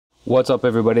What's up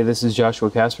everybody, this is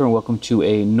Joshua Casper and welcome to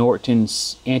a Norton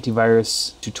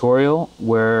antivirus tutorial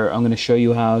where I'm going to show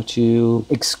you how to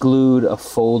exclude a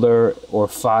folder or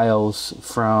files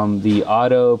from the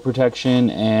auto protection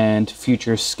and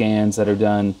future scans that are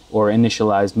done or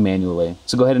initialized manually.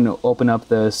 So go ahead and open up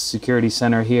the Security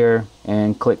Center here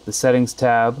and click the Settings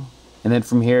tab, and then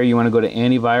from here you want to go to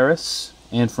Antivirus,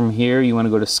 and from here you want to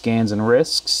go to Scans and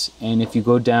Risks, and if you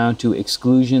go down to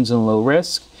Exclusions and Low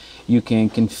Risk, you can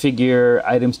configure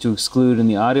items to exclude in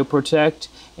the auto protect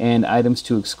and items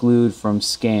to exclude from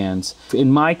scans.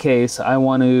 In my case, I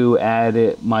want to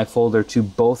add my folder to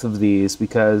both of these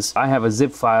because I have a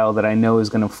zip file that I know is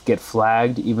going to get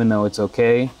flagged even though it's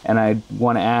okay, and I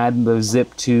want to add the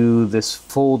zip to this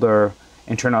folder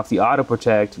and turn off the auto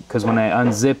protect because when I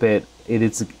unzip it,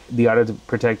 the auto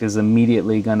protect is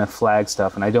immediately going to flag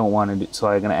stuff, and I don't want it, so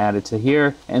I'm going to add it to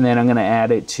here, and then I'm going to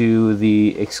add it to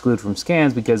the exclude from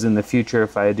scans because in the future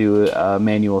if I do a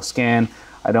manual scan,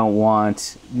 I don't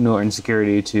want Norton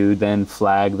Security to then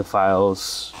flag the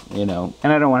files, and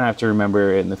I don't want to have to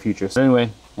remember it in the future. So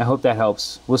anyway, I hope that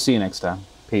helps. We'll see you next time.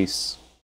 Peace.